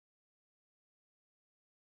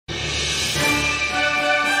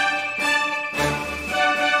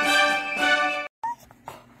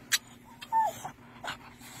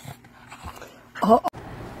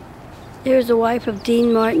Here's the wife of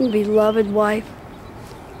Dean Martin, beloved wife,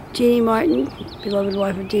 Jeanne Martin, beloved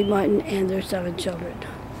wife of Dean Martin, and their 7 children.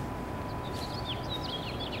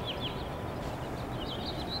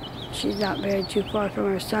 She's not buried too far from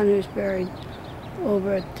her son, who's buried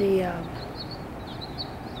over at the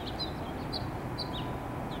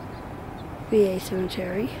VA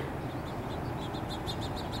cemetery.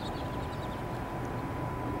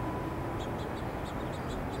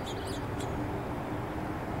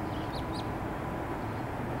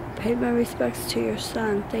 Paid my respects to your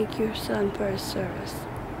son. Thank your son for his service.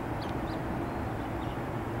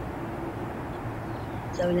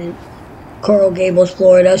 In Coral Gables,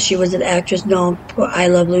 Florida. She was an actress known for I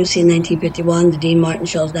Love Lucy in 1951, the Dean Martin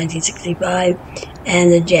Shows 1965,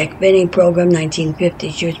 and the Jack Benny Program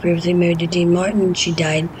 1950. She was previously married to Dean Martin. She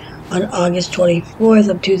died on August 24th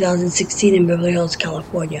of 2016 in Beverly Hills,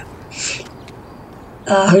 California.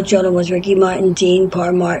 Her children was Ricky Martin, Dean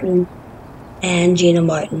Parr Martin, and Jeanne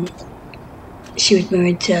Martin. She was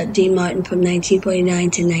married to Dean Martin from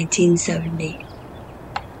 1949 to 1970.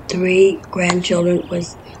 3 grandchildren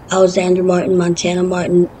was Alexander Martin, Montana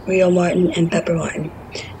Martin, Rio Martin, and Pepper Martin.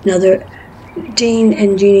 Dean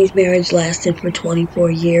and Jeanne's marriage lasted for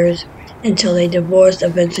 24 years until they divorced.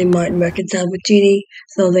 Eventually, Martin reconciled with Jeanne,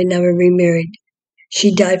 though they never remarried.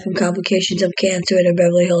 She died from complications of cancer at her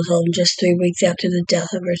Beverly Hills home just 3 weeks after the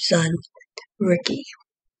death of her son, Ricky.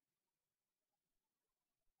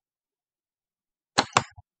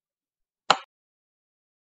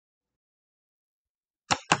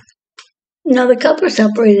 Now, the couple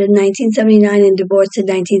separated in 1979 and divorced in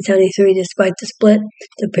 1973. Despite the split,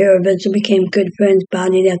 the pair eventually became good friends,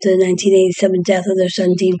 bonding after the 1987 death of their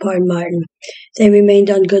son, Dean Parr Martin. They remained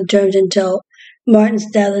on good terms until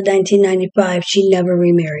Martin's death in 1995. She never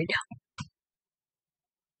remarried.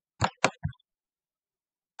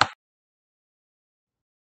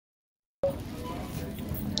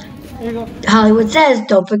 Hollywood Says,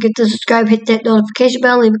 don't forget to subscribe, hit that notification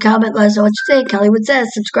bell, leave a comment, let us know what you think. Hollywood Says,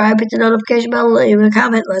 subscribe, hit the notification bell, leave a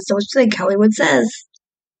comment, let us know what you think. Hollywood Says.